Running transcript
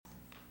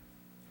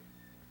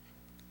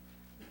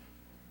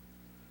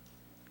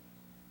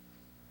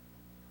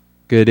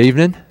Good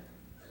evening.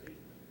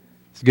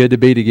 It's good to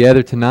be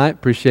together tonight.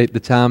 Appreciate the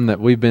time that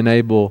we've been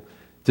able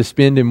to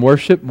spend in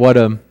worship. What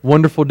a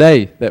wonderful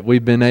day that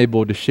we've been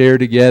able to share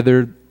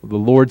together, the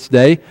Lord's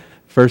Day,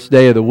 first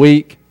day of the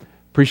week.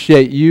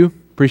 Appreciate you.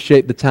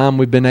 Appreciate the time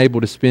we've been able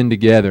to spend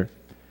together.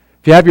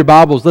 If you have your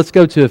Bibles, let's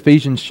go to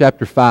Ephesians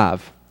chapter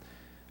 5.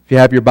 If you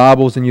have your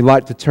Bibles and you'd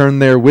like to turn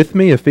there with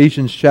me,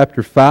 Ephesians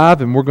chapter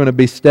 5, and we're going to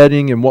be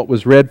studying in what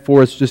was read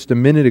for us just a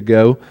minute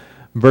ago,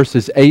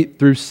 verses 8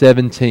 through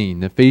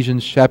 17.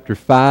 Ephesians chapter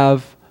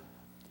 5,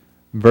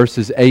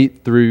 verses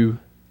 8 through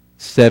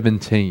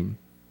 17.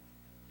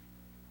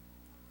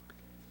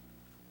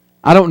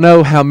 I don't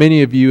know how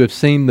many of you have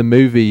seen the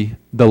movie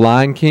The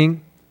Lion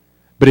King,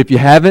 but if you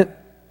haven't,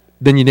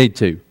 then you need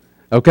to.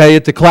 Okay,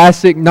 it's a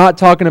classic, not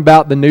talking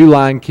about the new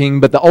Lion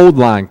King, but the old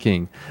Lion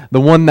King,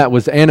 the one that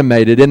was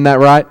animated. Isn't that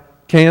right,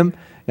 Cam?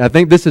 I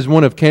think this is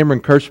one of Cameron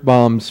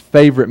Kirschbaum's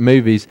favorite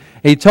movies.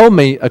 He told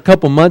me a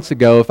couple months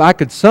ago if I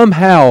could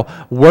somehow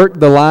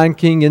work The Lion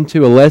King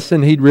into a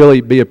lesson, he'd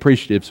really be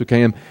appreciative. So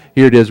Cam,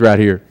 here it is right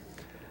here.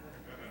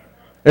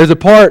 There's a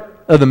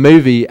part of the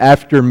movie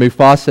after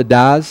Mufasa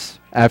dies,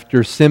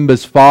 after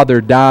Simba's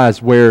father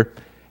dies, where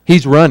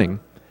he's running.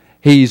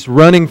 He's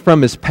running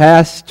from his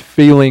past,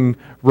 feeling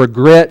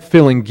regret,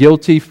 feeling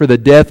guilty for the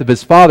death of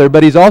his father,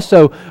 but he's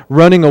also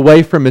running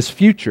away from his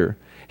future.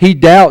 He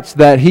doubts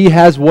that he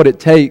has what it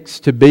takes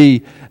to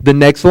be the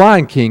next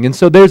Lion King. And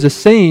so there's a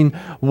scene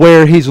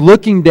where he's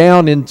looking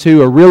down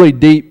into a really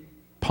deep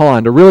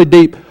pond, a really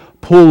deep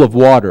pool of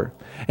water.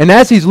 And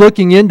as he's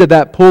looking into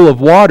that pool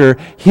of water,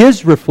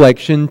 his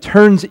reflection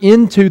turns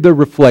into the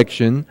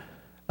reflection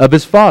of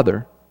his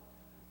father,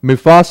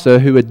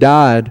 Mufasa, who had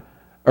died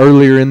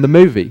earlier in the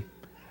movie.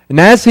 And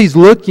as he's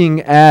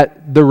looking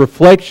at the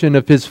reflection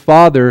of his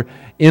father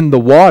in the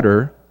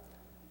water,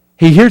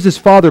 he hears his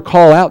father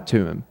call out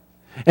to him.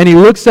 And he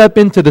looks up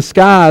into the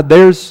sky.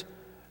 There's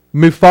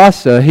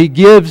Mufasa. He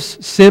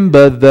gives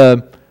Simba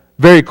the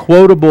very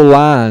quotable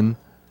line,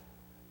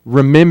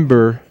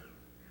 "Remember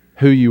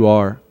who you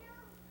are."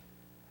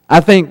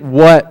 I think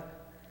what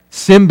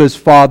Simba's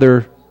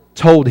father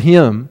told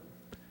him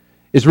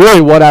is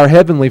really what our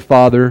Heavenly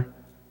Father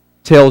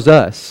tells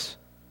us.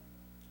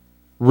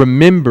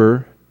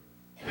 Remember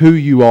who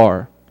you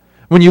are.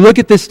 When you look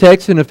at this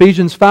text in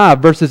Ephesians 5,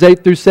 verses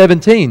 8 through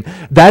 17,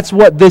 that's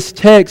what this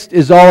text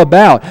is all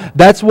about.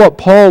 That's what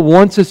Paul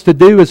wants us to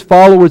do as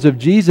followers of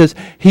Jesus.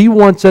 He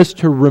wants us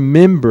to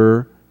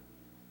remember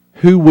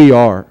who we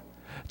are.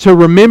 To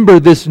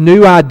remember this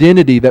new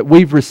identity that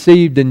we've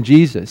received in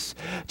Jesus.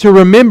 To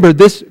remember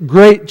this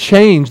great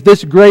change,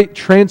 this great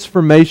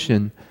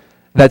transformation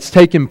that's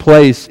taken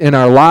place in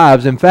our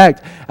lives. In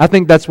fact, I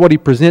think that's what he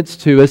presents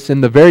to us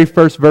in the very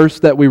first verse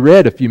that we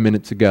read a few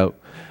minutes ago.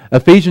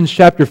 Ephesians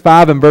chapter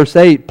 5 and verse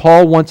 8,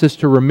 Paul wants us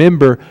to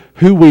remember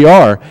who we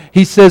are.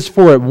 He says,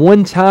 "For at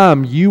one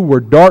time you were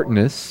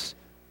darkness,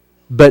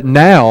 but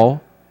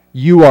now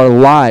you are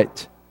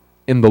light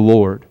in the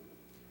Lord."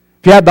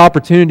 If you had the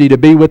opportunity to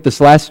be with us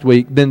last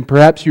week, then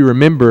perhaps you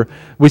remember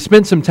we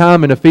spent some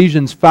time in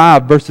Ephesians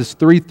 5 verses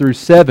 3 through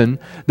 7,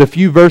 the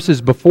few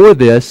verses before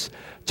this,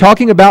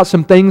 talking about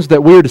some things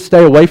that we are to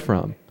stay away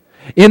from.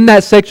 In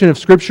that section of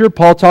Scripture,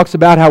 Paul talks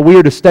about how we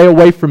are to stay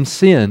away from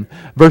sin,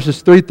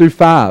 verses 3 through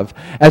 5.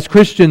 As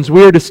Christians,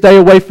 we are to stay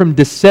away from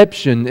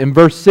deception, in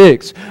verse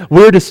 6.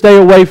 We are to stay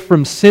away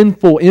from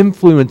sinful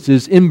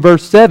influences, in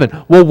verse 7.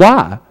 Well,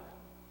 why?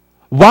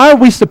 Why are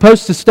we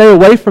supposed to stay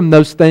away from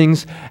those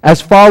things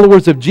as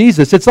followers of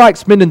Jesus? It's like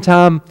spending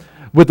time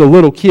with a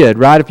little kid,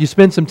 right? If you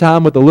spend some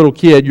time with a little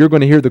kid, you're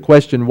going to hear the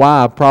question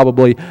why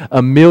probably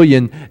a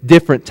million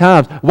different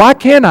times. Why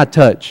can't I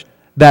touch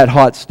that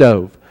hot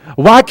stove?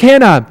 Why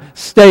can't I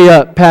stay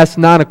up past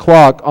 9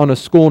 o'clock on a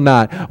school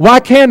night? Why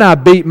can't I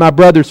beat my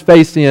brother's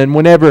face in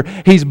whenever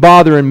he's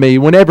bothering me,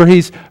 whenever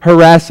he's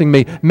harassing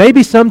me?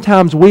 Maybe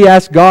sometimes we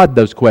ask God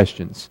those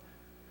questions.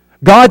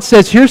 God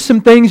says, here's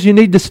some things you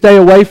need to stay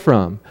away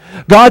from.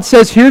 God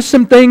says, here's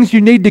some things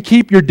you need to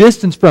keep your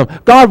distance from.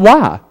 God,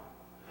 why?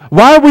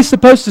 Why are we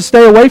supposed to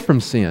stay away from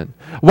sin?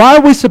 Why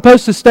are we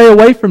supposed to stay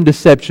away from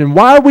deception?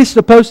 Why are we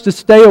supposed to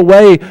stay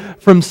away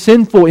from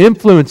sinful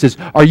influences?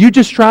 Are you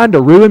just trying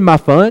to ruin my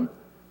fun?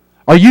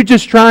 Are you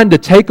just trying to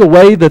take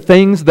away the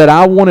things that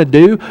I want to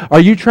do? Are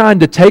you trying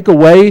to take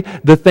away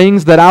the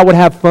things that I would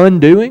have fun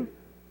doing?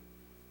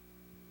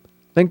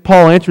 I think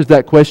Paul answers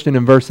that question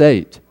in verse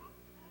 8.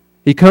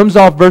 He comes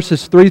off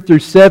verses 3 through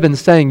 7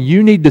 saying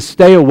you need to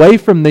stay away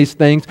from these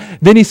things.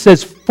 Then he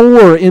says,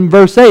 for in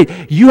verse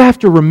 8, you have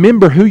to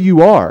remember who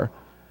you are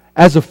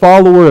as a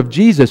follower of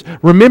Jesus.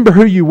 Remember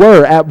who you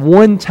were. At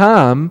one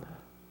time,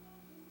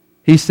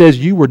 he says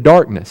you were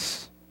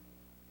darkness.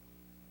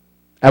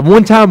 At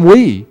one time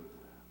we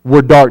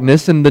were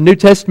darkness, and the New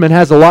Testament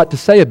has a lot to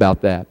say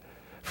about that.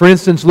 For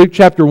instance, Luke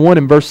chapter 1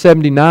 and verse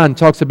 79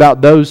 talks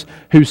about those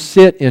who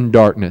sit in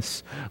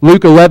darkness.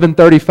 Luke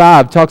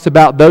 11:35 talks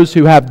about those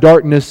who have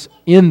darkness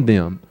in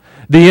them.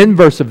 The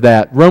inverse of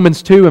that,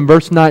 Romans 2 and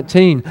verse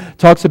 19,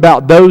 talks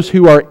about those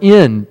who are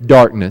in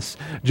darkness.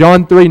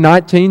 John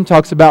 3:19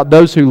 talks about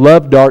those who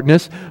love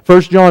darkness.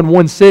 1 John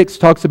 1:6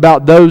 talks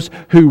about those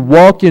who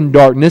walk in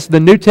darkness. The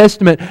New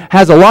Testament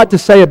has a lot to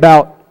say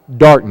about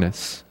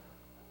darkness.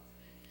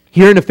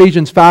 Here in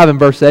Ephesians 5 and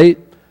verse 8,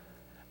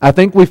 I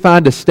think we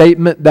find a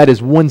statement that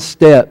is one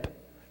step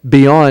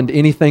beyond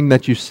anything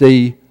that you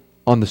see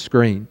on the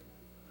screen.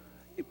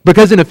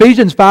 Because in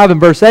Ephesians 5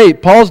 and verse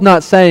 8, Paul's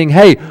not saying,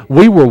 hey,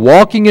 we were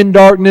walking in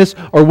darkness,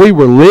 or we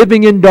were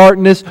living in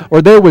darkness,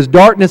 or there was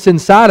darkness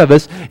inside of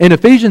us. In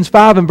Ephesians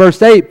 5 and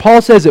verse 8,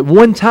 Paul says at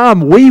one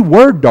time we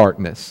were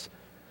darkness.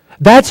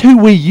 That's who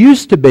we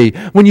used to be.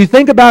 When you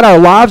think about our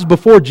lives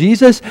before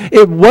Jesus,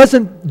 it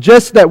wasn't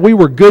just that we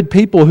were good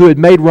people who had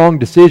made wrong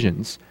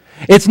decisions.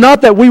 It's not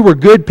that we were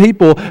good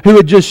people who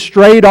had just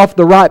strayed off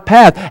the right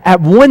path.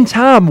 At one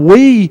time,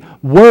 we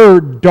were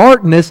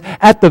darkness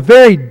at the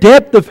very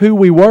depth of who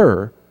we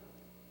were.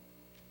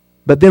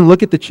 But then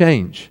look at the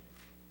change.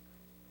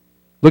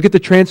 Look at the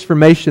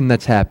transformation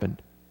that's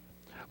happened.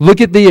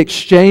 Look at the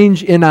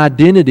exchange in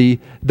identity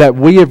that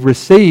we have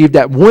received.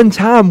 At one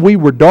time, we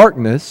were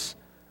darkness,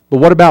 but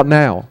what about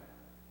now?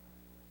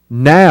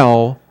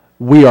 Now,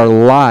 we are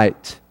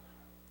light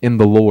in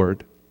the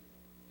Lord.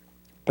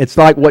 It's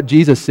like what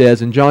Jesus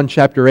says in John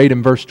chapter 8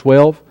 and verse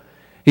 12.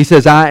 He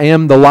says, I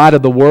am the light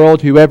of the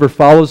world. Whoever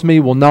follows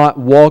me will not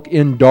walk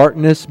in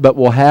darkness, but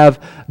will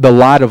have the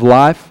light of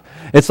life.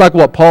 It's like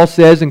what Paul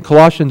says in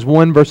Colossians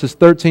 1 verses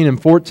 13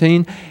 and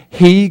 14.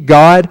 He,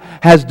 God,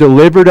 has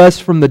delivered us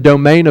from the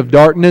domain of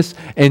darkness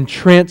and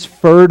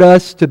transferred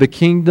us to the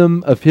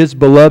kingdom of His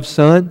beloved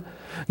Son.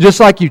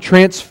 Just like you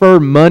transfer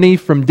money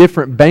from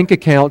different bank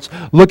accounts,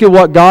 look at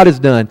what God has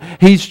done.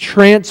 He's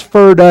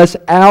transferred us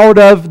out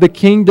of the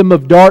kingdom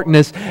of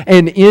darkness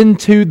and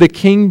into the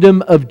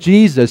kingdom of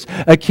Jesus,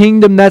 a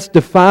kingdom that's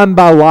defined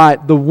by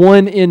light, the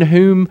one in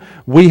whom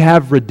we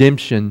have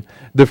redemption,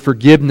 the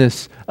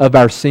forgiveness of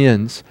our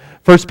sins.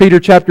 1 Peter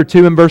chapter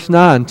 2 and verse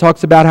 9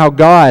 talks about how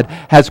God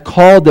has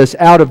called us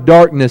out of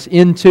darkness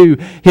into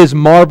His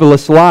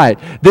marvelous light.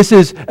 This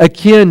is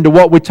akin to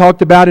what we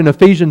talked about in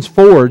Ephesians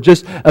 4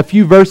 just a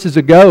few verses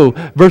ago,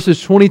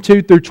 verses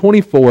 22 through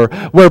 24,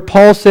 where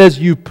Paul says,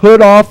 you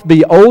put off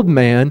the old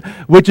man,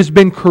 which has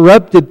been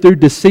corrupted through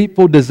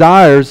deceitful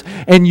desires,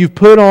 and you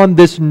put on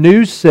this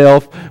new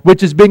self, which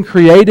has been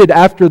created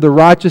after the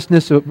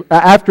likeness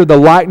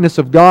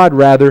of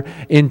God,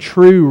 in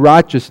true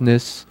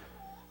righteousness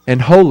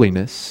and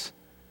holiness.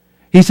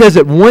 He says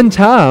at one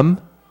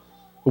time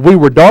we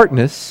were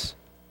darkness,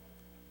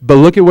 but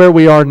look at where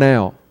we are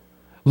now.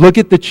 Look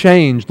at the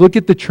change. Look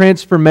at the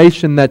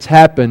transformation that's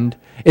happened.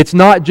 It's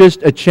not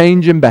just a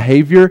change in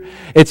behavior.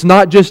 It's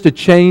not just a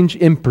change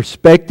in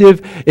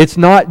perspective. It's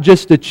not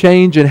just a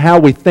change in how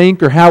we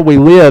think or how we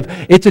live.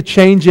 It's a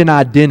change in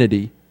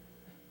identity.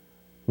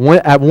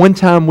 At one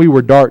time we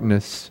were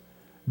darkness,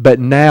 but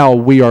now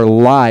we are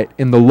light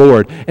in the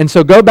Lord. And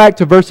so go back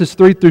to verses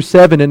 3 through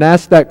 7 and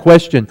ask that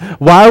question.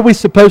 Why are we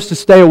supposed to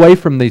stay away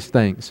from these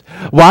things?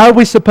 Why are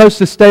we supposed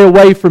to stay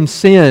away from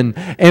sin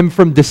and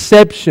from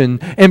deception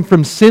and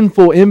from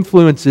sinful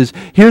influences?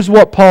 Here's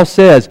what Paul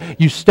says.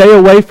 You stay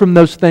away from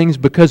those things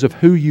because of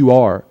who you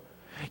are.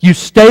 You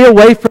stay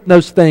away from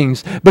those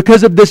things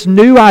because of this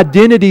new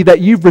identity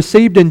that you've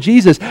received in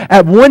Jesus.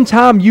 At one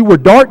time you were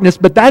darkness,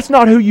 but that's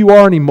not who you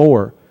are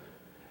anymore.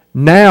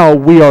 Now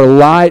we are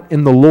light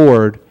in the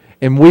Lord,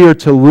 and we are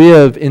to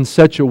live in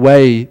such a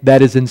way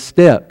that is in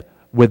step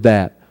with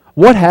that.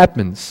 What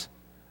happens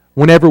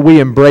whenever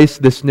we embrace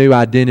this new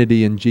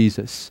identity in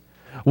Jesus?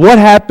 What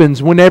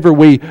happens whenever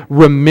we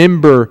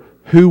remember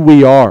who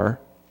we are?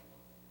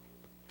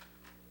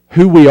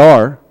 Who we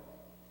are,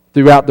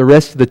 throughout the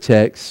rest of the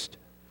text,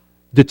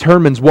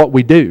 determines what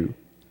we do.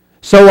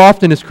 So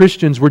often as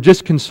Christians, we're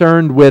just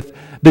concerned with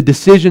the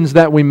decisions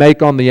that we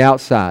make on the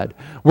outside.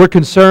 We're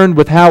concerned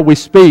with how we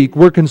speak.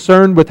 We're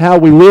concerned with how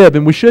we live,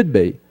 and we should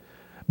be.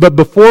 But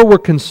before we're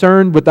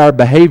concerned with our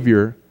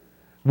behavior,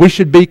 we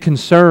should be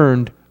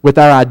concerned with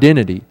our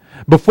identity.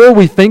 Before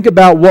we think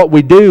about what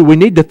we do, we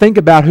need to think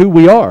about who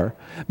we are.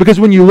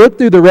 Because when you look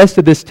through the rest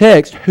of this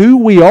text,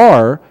 who we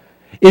are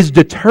is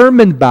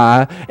determined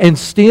by and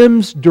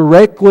stems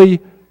directly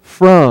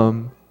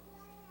from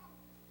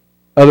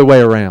other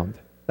way around.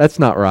 That's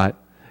not right.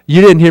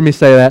 You didn't hear me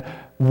say that.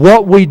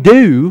 What we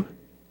do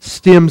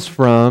stems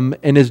from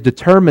and is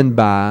determined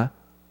by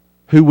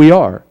who we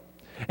are.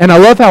 And I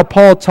love how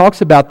Paul talks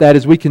about that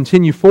as we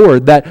continue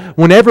forward, that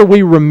whenever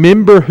we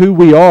remember who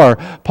we are,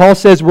 Paul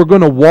says we're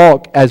going to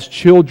walk as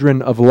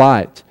children of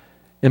light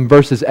in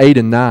verses 8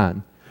 and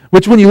 9.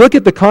 Which when you look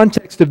at the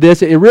context of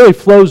this, it really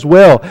flows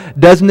well,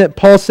 doesn't it?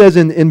 Paul says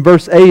in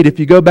verse 8, if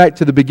you go back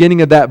to the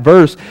beginning of that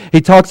verse,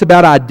 he talks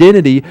about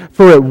identity.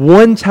 For at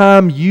one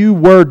time you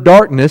were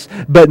darkness,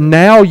 but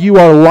now you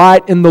are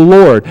light in the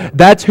Lord.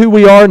 That's who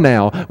we are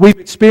now. We've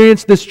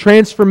experienced this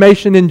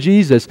transformation in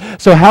Jesus.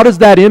 So how does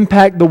that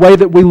impact the way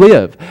that we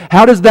live?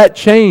 How does that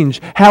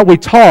change how we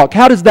talk?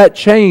 How does that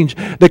change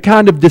the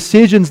kind of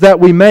decisions that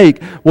we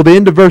make? Well, the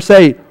end of verse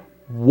 8,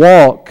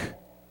 walk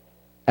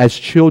as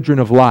children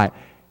of light.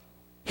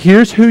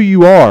 Here's who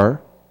you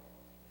are,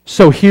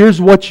 so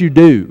here's what you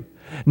do.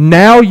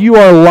 Now you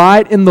are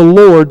light in the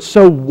Lord,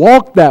 so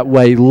walk that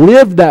way,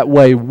 live that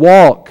way,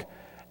 walk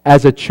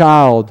as a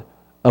child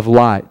of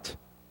light.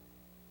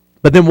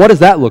 But then what does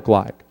that look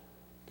like?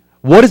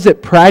 What does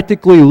it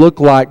practically look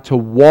like to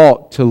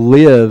walk, to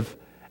live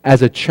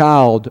as a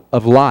child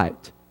of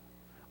light?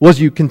 Well, as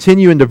you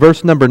continue into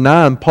verse number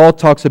 9, Paul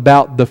talks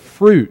about the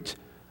fruit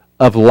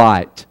of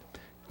light.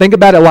 Think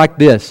about it like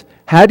this.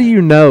 How do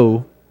you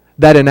know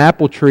that an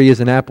apple tree is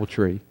an apple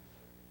tree?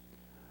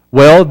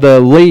 Well, the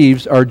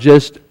leaves are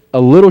just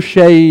a little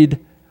shade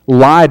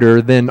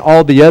lighter than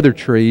all the other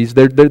trees.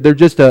 They're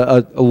just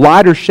a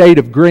lighter shade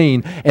of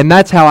green, and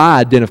that's how I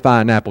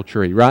identify an apple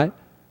tree, right?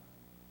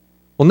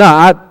 Well, no,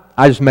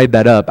 I just made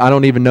that up. I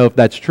don't even know if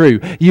that's true.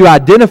 You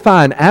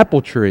identify an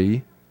apple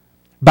tree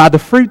by the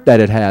fruit that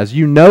it has.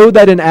 You know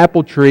that an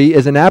apple tree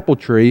is an apple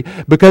tree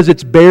because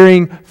it's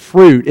bearing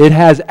fruit. It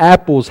has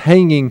apples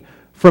hanging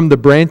from the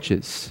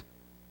branches.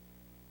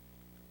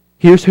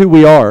 Here's who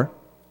we are.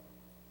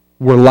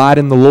 We're light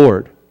in the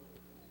Lord.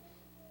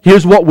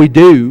 Here's what we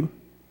do.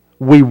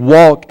 We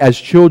walk as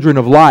children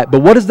of light.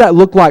 But what does that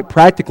look like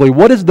practically?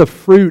 What is the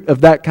fruit of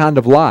that kind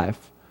of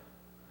life?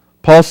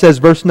 Paul says,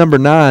 verse number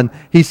 9,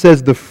 he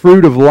says, the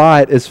fruit of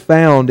light is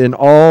found in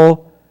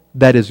all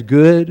that is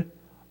good,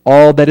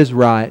 all that is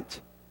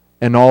right,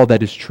 and all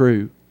that is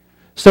true.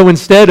 So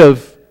instead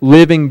of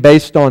living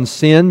based on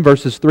sin,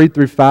 verses 3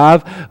 through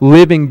 5,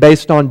 living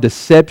based on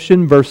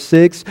deception, verse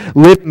 6,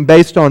 living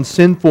based on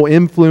sinful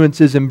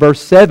influences in verse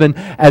 7,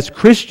 as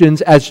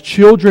Christians, as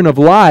children of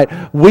light,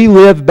 we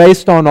live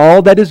based on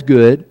all that is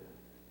good,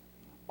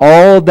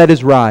 all that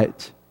is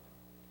right,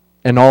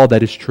 and all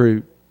that is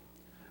true.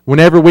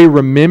 Whenever we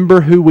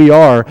remember who we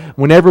are,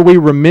 whenever we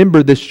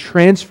remember this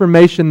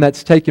transformation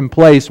that's taken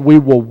place, we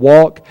will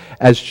walk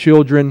as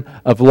children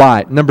of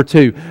light. Number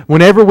 2,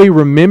 whenever we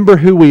remember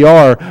who we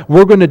are,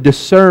 we're going to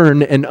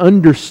discern and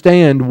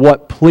understand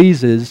what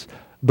pleases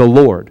the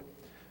Lord.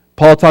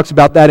 Paul talks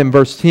about that in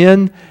verse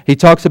 10. He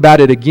talks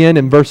about it again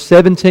in verse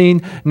 17.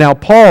 Now,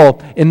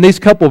 Paul, in these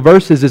couple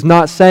verses, is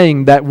not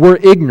saying that we're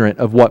ignorant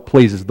of what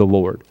pleases the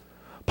Lord.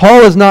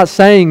 Paul is not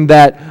saying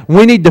that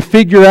we need to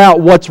figure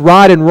out what's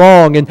right and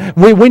wrong, and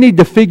we need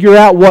to figure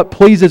out what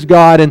pleases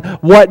God and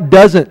what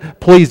doesn't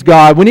please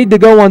God. We need to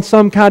go on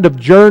some kind of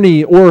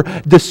journey or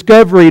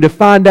discovery to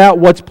find out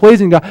what's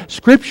pleasing God.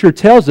 Scripture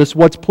tells us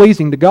what's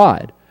pleasing to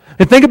God.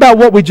 And think about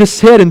what we just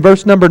said in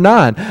verse number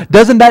 9.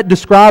 Doesn't that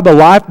describe a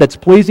life that's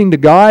pleasing to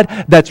God,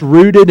 that's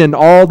rooted in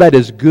all that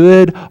is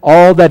good,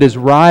 all that is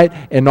right,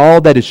 and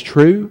all that is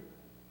true?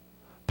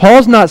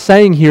 Paul's not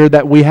saying here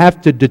that we have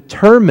to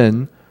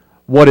determine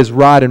what is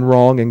right and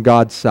wrong in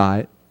God's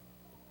sight.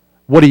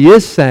 What he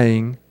is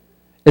saying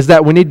is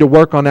that we need to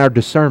work on our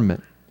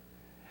discernment.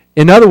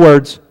 In other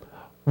words,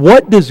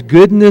 what does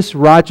goodness,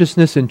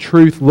 righteousness, and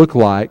truth look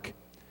like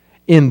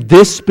in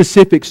this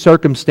specific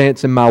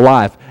circumstance in my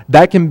life?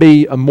 That can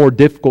be a more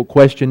difficult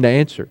question to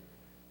answer.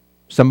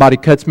 Somebody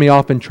cuts me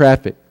off in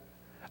traffic.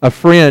 A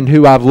friend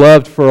who I've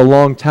loved for a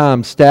long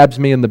time stabs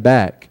me in the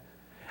back.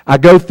 I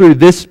go through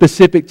this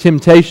specific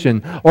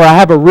temptation, or I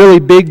have a really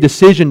big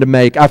decision to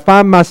make. I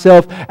find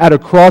myself at a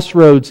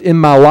crossroads in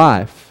my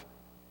life.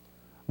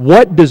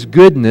 What does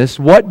goodness,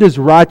 what does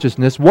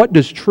righteousness, what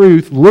does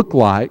truth look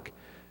like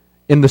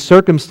in the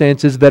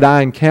circumstances that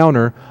I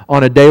encounter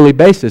on a daily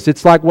basis?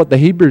 It's like what the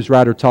Hebrews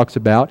writer talks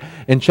about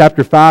in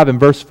chapter 5 and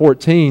verse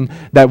 14,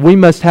 that we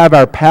must have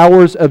our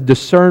powers of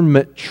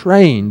discernment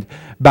trained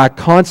by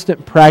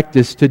constant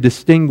practice to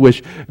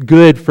distinguish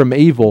good from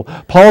evil.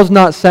 Paul's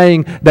not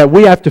saying that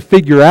we have to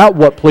figure out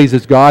what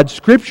pleases God.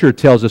 Scripture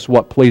tells us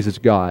what pleases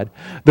God.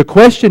 The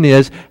question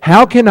is,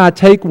 how can I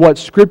take what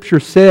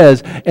Scripture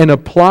says and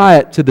apply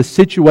it to the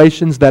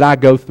situations that I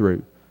go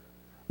through?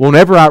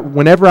 Whenever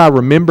I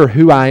remember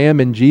who I am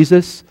in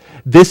Jesus,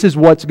 this is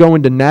what's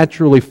going to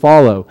naturally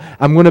follow.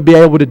 I'm going to be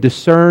able to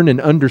discern and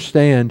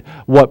understand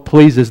what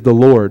pleases the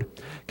Lord.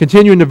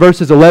 Continuing to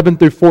verses 11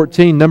 through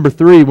 14, number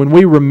 3, when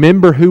we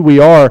remember who we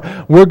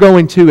are, we're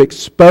going to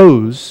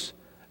expose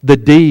the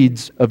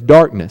deeds of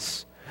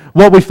darkness.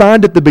 What we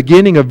find at the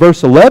beginning of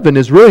verse 11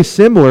 is really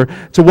similar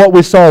to what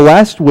we saw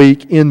last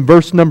week in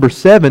verse number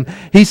 7.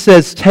 He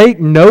says, "Take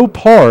no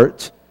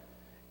part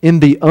in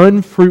the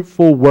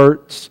unfruitful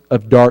works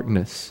of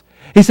darkness."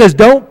 He says,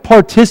 don't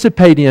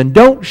participate in,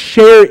 don't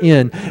share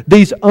in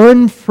these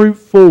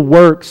unfruitful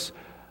works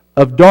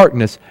of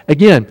darkness.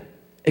 Again,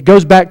 it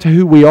goes back to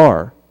who we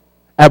are.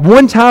 At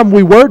one time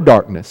we were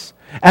darkness.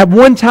 At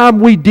one time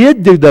we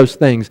did do those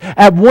things.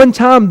 At one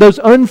time those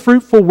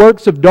unfruitful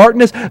works of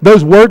darkness,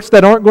 those works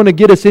that aren't going to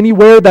get us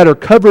anywhere, that are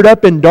covered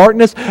up in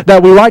darkness,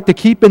 that we like to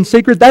keep in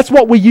secret, that's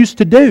what we used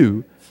to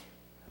do.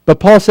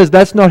 But Paul says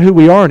that's not who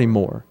we are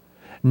anymore.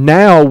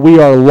 Now we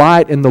are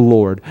light in the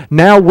Lord.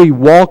 Now we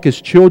walk as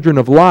children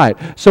of light.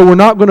 So we're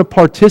not going to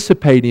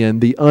participate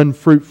in the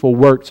unfruitful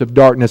works of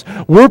darkness.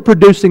 We're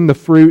producing the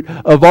fruit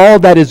of all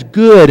that is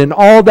good and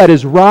all that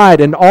is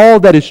right and all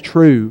that is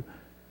true.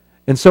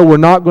 And so we're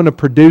not going to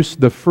produce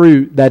the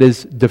fruit that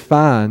is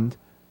defined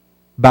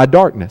by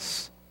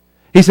darkness.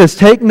 He says,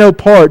 take no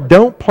part,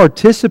 don't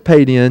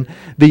participate in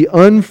the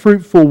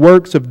unfruitful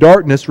works of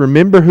darkness.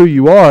 Remember who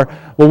you are.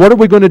 Well, what are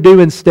we going to do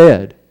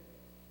instead?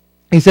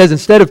 He says,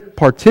 instead of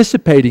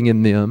participating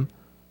in them,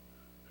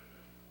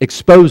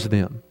 expose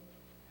them.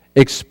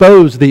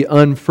 Expose the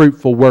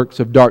unfruitful works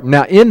of darkness.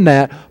 Now, in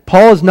that,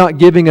 Paul is not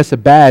giving us a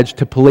badge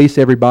to police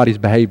everybody's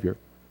behavior.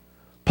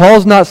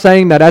 Paul's not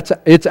saying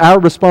that it's our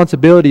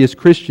responsibility as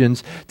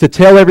Christians to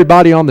tell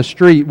everybody on the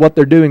street what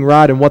they're doing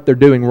right and what they're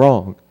doing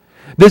wrong.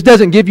 This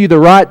doesn't give you the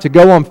right to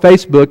go on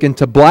Facebook and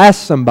to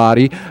blast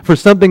somebody for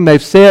something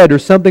they've said or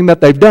something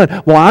that they've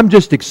done. Well, I'm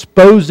just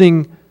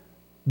exposing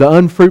the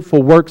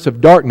unfruitful works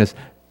of darkness.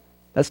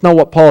 That's not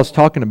what Paul is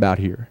talking about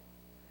here.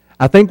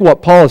 I think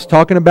what Paul is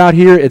talking about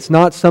here, it's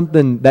not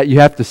something that you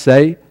have to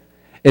say.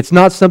 It's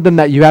not something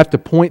that you have to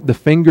point the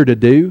finger to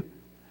do.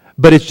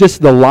 But it's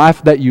just the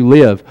life that you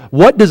live.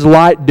 What does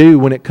light do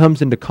when it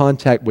comes into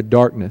contact with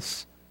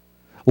darkness?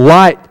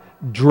 Light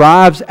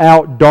drives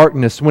out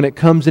darkness when it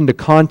comes into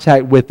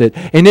contact with it.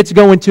 And it's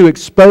going to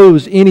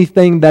expose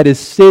anything that is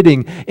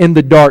sitting in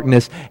the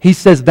darkness. He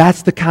says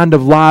that's the kind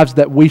of lives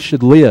that we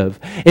should live.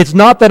 It's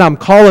not that I'm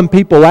calling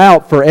people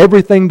out for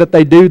everything that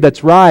they do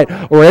that's right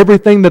or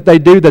everything that they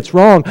do that's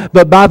wrong,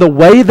 but by the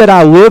way that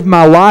I live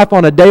my life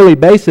on a daily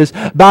basis,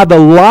 by the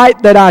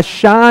light that I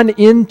shine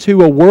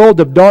into a world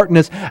of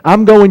darkness,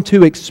 I'm going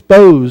to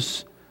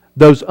expose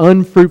those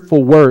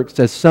unfruitful works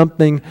as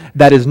something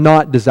that is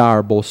not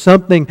desirable,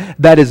 something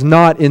that is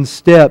not in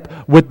step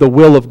with the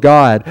will of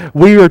God.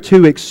 We are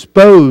to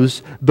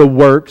expose the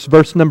works,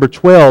 verse number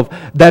 12,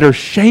 that are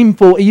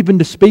shameful even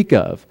to speak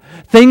of.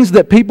 Things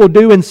that people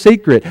do in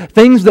secret,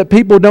 things that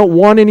people don't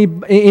want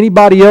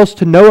anybody else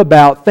to know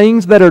about,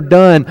 things that are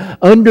done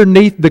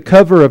underneath the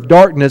cover of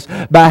darkness.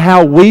 By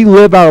how we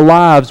live our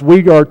lives,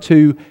 we are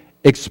to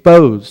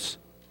expose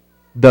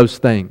those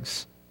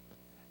things.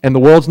 And the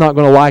world's not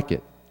going to like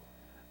it.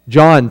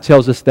 John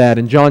tells us that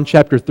in John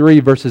chapter 3,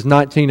 verses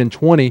 19 and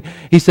 20.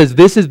 He says,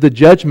 this is the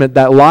judgment,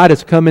 that light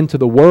has come into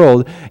the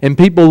world, and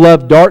people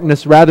love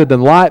darkness rather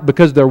than light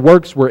because their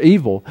works were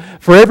evil.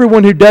 For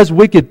everyone who does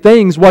wicked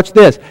things, watch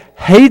this,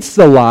 hates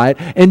the light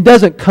and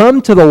doesn't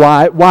come to the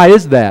light. Why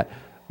is that?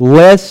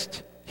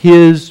 Lest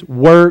his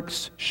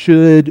works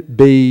should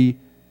be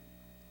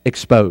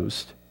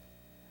exposed.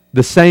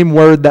 The same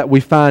word that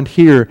we find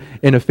here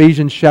in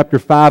Ephesians chapter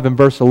 5 and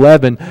verse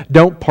 11.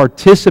 Don't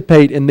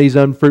participate in these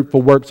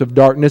unfruitful works of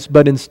darkness,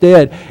 but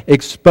instead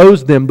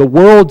expose them. The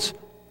world's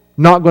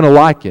not going to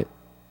like it.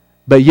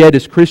 But yet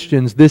as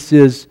Christians, this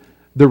is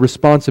the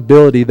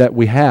responsibility that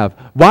we have.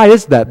 Why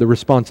is that the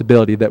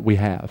responsibility that we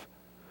have?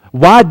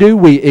 Why do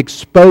we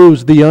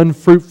expose the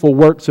unfruitful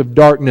works of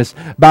darkness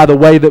by the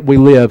way that we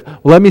live?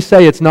 Well, let me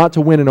say it's not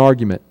to win an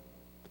argument.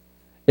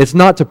 It's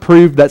not to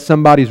prove that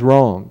somebody's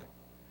wrong.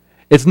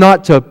 It's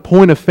not to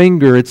point a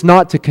finger. It's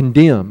not to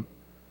condemn.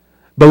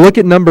 But look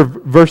at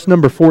verse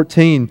number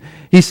 14.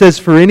 He says,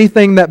 for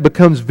anything that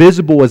becomes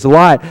visible is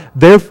light.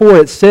 Therefore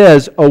it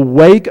says,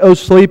 awake, O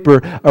sleeper,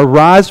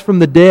 arise from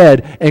the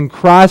dead, and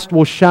Christ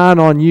will shine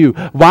on you.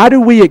 Why do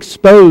we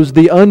expose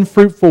the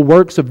unfruitful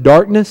works of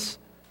darkness?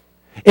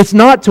 It's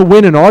not to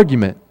win an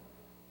argument.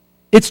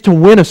 It's to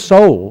win a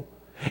soul.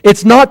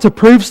 It's not to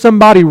prove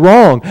somebody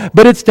wrong,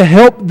 but it's to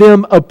help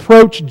them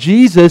approach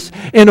Jesus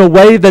in a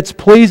way that's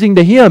pleasing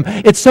to Him.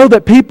 It's so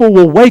that people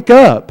will wake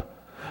up,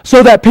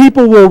 so that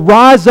people will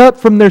rise up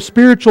from their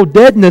spiritual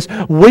deadness.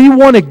 We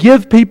want to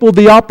give people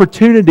the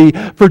opportunity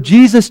for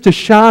Jesus to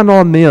shine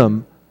on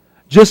them,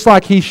 just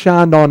like He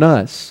shined on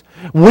us.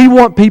 We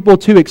want people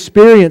to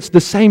experience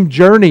the same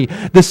journey,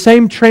 the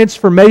same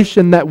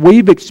transformation that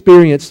we've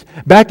experienced.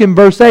 Back in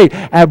verse 8,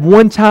 at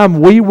one time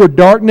we were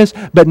darkness,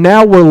 but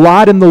now we're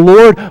light in the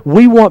Lord.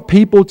 We want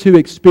people to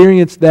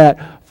experience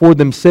that for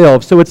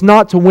themselves. So it's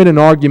not to win an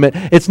argument.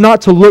 It's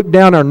not to look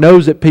down our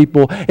nose at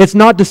people. It's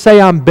not to say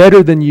I'm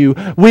better than you.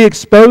 We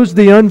expose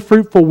the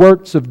unfruitful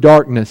works of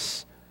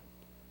darkness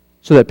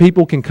so that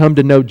people can come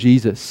to know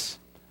Jesus,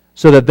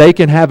 so that they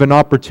can have an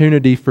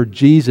opportunity for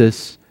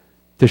Jesus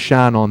to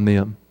shine on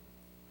them.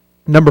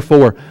 Number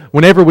 4,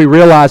 whenever we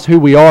realize who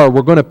we are,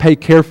 we're going to pay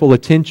careful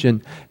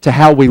attention to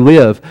how we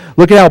live.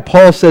 Look at how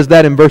Paul says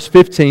that in verse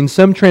 15.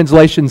 Some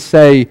translations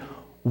say,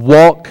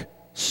 walk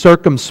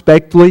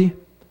circumspectly.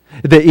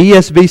 The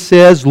ESV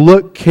says,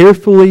 look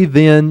carefully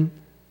then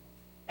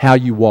how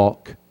you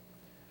walk.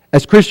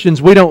 As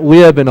Christians, we don't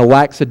live in a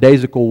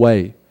lackadaisical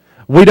way.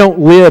 We don't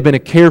live in a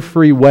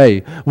carefree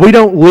way. We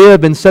don't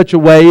live in such a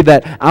way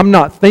that I'm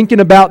not thinking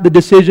about the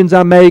decisions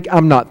I make.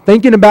 I'm not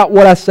thinking about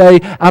what I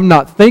say. I'm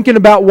not thinking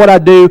about what I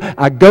do.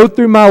 I go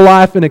through my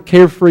life in a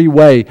carefree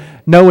way.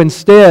 No,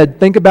 instead,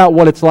 think about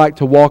what it's like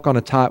to walk on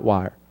a tight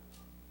wire.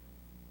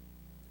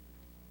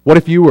 What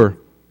if you were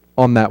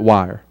on that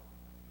wire?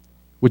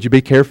 Would you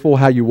be careful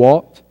how you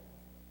walked?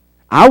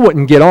 I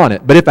wouldn't get on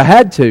it, but if I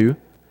had to,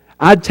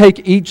 I'd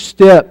take each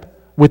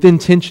step with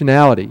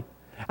intentionality.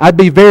 I'd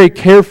be very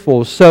careful,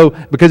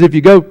 because if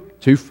you go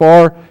too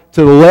far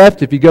to the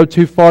left, if you go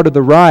too far to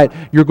the right,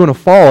 you're going to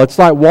fall. It's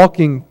like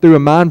walking through a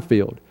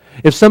minefield.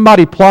 If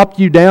somebody plopped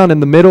you down in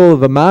the middle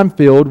of a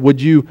minefield,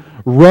 would you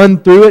run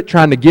through it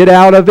trying to get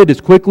out of it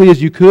as quickly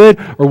as you could,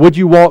 or would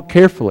you walk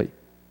carefully?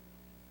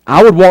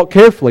 I would walk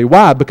carefully.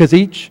 Why? Because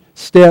each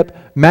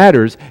step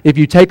matters. If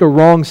you take a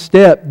wrong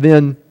step,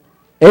 then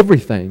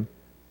everything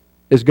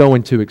is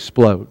going to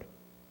explode.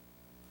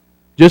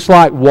 Just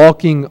like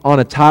walking on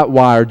a tight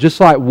wire, just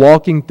like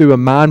walking through a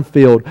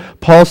minefield,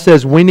 Paul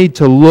says we need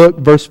to look,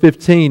 verse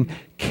 15,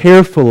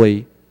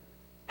 carefully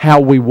how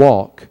we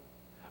walk.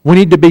 We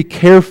need to be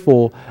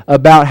careful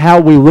about how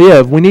we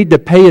live. We need to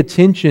pay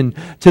attention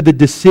to the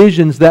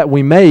decisions that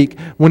we make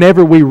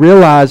whenever we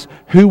realize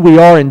who we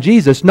are in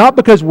Jesus. Not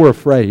because we're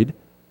afraid,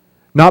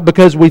 not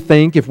because we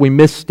think if we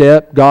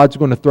misstep, God's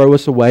going to throw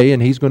us away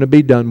and He's going to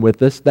be done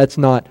with us. That's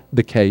not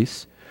the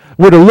case.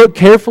 We're to look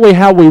carefully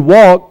how we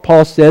walk,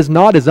 Paul says,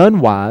 not as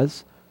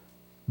unwise,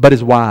 but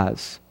as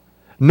wise.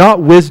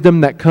 Not wisdom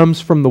that comes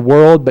from the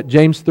world, but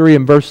James 3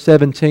 and verse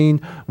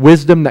 17,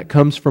 wisdom that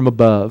comes from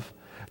above.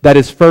 That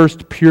is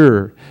first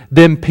pure,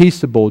 then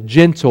peaceable,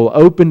 gentle,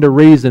 open to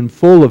reason,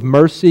 full of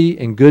mercy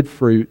and good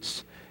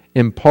fruits,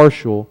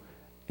 impartial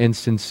and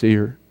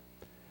sincere.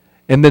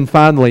 And then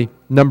finally,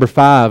 number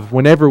 5,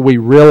 whenever we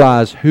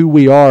realize who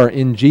we are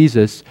in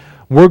Jesus,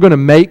 we're going to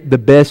make the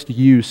best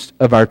use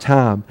of our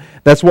time.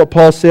 That's what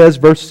Paul says,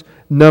 verse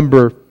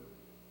number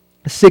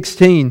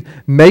 16,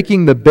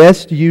 making the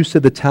best use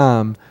of the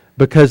time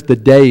because the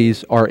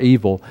days are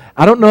evil.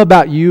 I don't know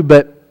about you,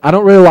 but I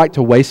don't really like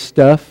to waste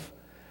stuff.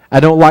 I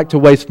don't like to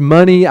waste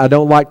money. I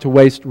don't like to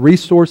waste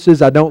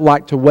resources. I don't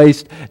like to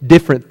waste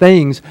different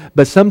things.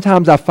 But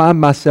sometimes I find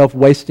myself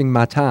wasting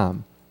my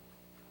time.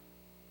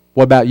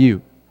 What about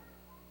you?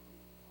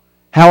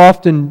 How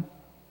often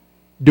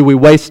do we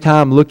waste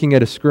time looking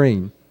at a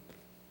screen?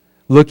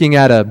 Looking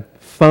at a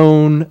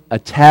phone, a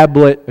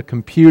tablet, a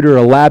computer,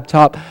 a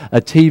laptop,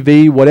 a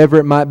TV, whatever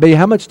it might be?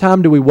 How much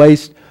time do we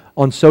waste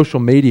on social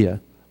media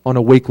on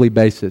a weekly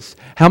basis?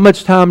 How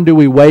much time do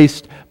we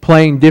waste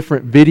playing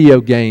different video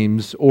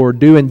games or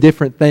doing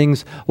different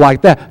things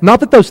like that? Not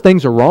that those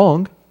things are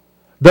wrong.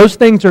 Those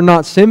things are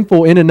not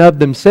sinful in and of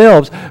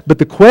themselves, but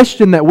the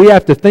question that we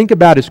have to think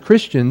about as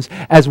Christians,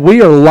 as we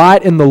are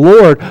light in the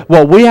Lord,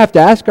 what we have to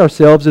ask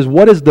ourselves is,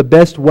 what is the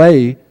best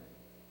way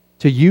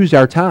to use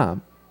our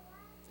time?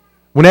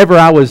 Whenever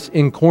I was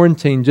in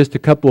quarantine just a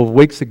couple of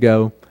weeks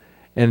ago,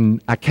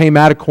 and I came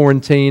out of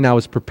quarantine, I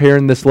was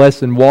preparing this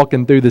lesson,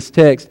 walking through this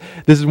text.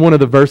 This is one of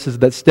the verses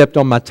that stepped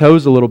on my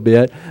toes a little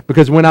bit,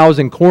 because when I was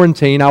in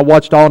quarantine, I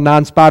watched all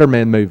 9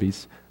 Spider-Man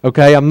movies.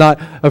 Okay, I'm not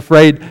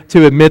afraid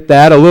to admit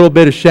that, a little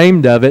bit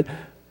ashamed of it.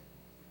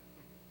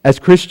 As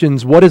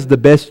Christians, what is the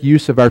best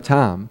use of our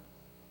time?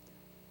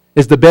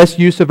 Is the best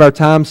use of our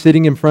time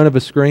sitting in front of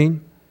a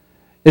screen?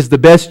 Is the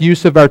best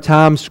use of our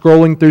time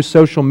scrolling through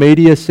social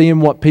media, seeing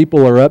what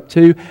people are up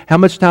to? How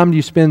much time do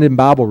you spend in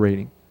Bible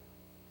reading?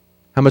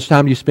 How much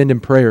time do you spend in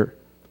prayer?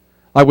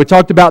 Like we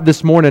talked about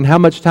this morning, how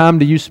much time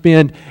do you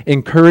spend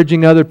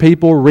encouraging other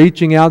people,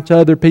 reaching out to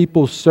other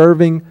people,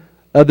 serving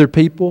other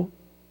people?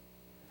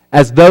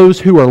 As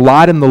those who are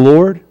light in the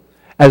Lord,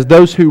 as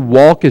those who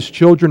walk as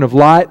children of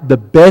light, the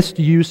best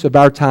use of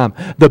our time,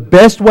 the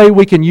best way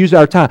we can use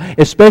our time,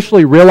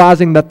 especially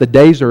realizing that the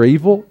days are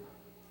evil,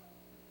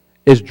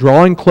 is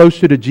drawing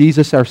closer to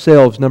Jesus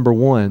ourselves, number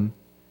one,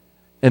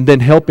 and then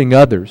helping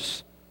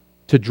others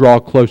to draw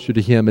closer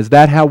to Him. Is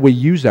that how we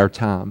use our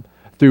time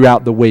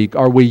throughout the week?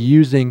 Are we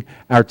using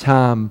our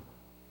time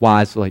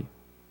wisely?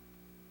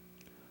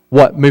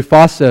 What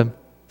Mufasa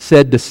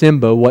said to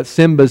Simba, what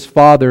Simba's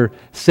father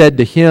said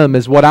to him,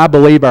 is what I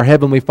believe our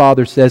Heavenly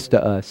Father says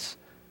to us.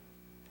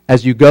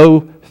 As you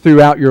go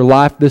throughout your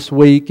life this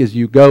week, as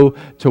you go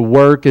to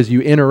work, as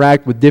you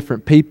interact with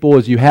different people,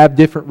 as you have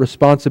different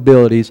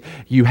responsibilities,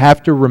 you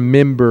have to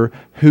remember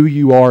who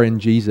you are in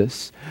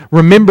Jesus.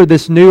 Remember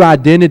this new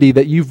identity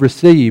that you've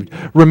received.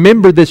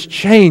 Remember this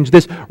change,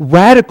 this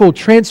radical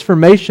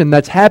transformation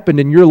that's happened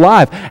in your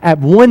life. At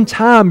one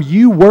time,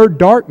 you were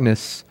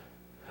darkness,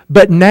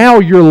 but now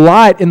you're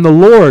light in the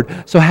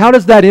Lord. So how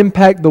does that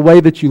impact the way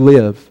that you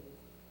live?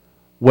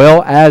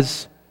 Well,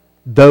 as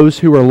those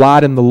who are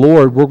light in the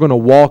Lord, we're going to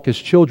walk as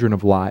children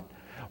of light.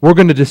 We're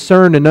going to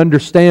discern and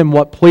understand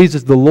what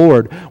pleases the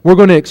Lord. We're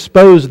going to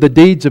expose the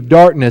deeds of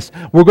darkness.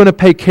 We're going to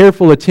pay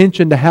careful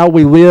attention to how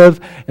we live,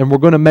 and we're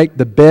going to make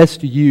the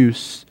best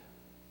use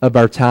of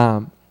our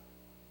time.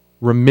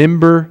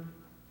 Remember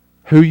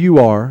who you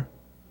are.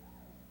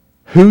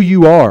 Who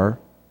you are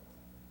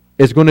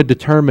is going to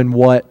determine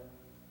what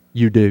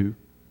you do.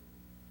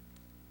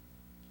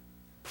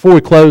 Before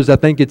we close, I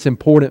think it's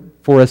important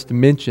for us to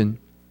mention,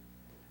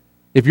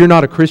 if you're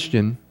not a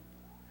Christian,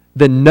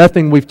 then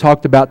nothing we've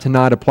talked about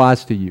tonight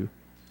applies to you.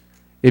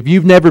 If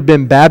you've never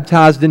been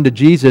baptized into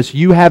Jesus,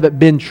 you haven't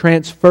been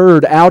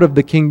transferred out of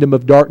the kingdom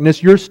of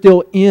darkness. You're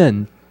still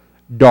in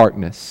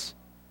darkness.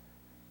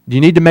 Do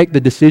you need to make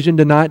the decision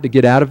tonight to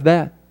get out of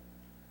that?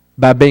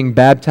 By being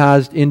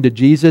baptized into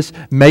Jesus,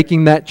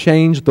 making that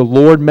change, the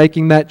Lord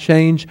making that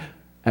change.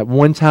 At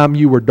one time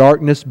you were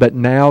darkness, but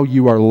now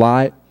you are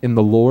light in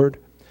the Lord.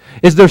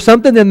 Is there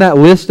something in that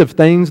list of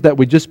things that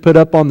we just put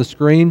up on the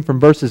screen from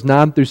verses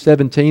 9 through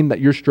 17 that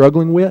you're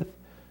struggling with?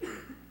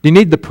 Do you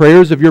need the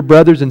prayers of your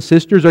brothers and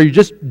sisters? Are you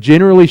just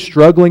generally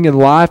struggling in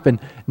life and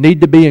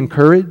need to be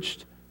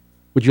encouraged?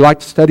 Would you like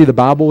to study the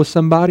Bible with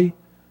somebody?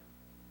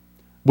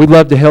 We'd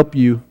love to help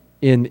you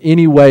in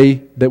any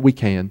way that we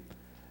can,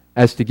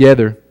 as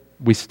together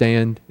we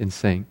stand and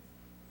sing.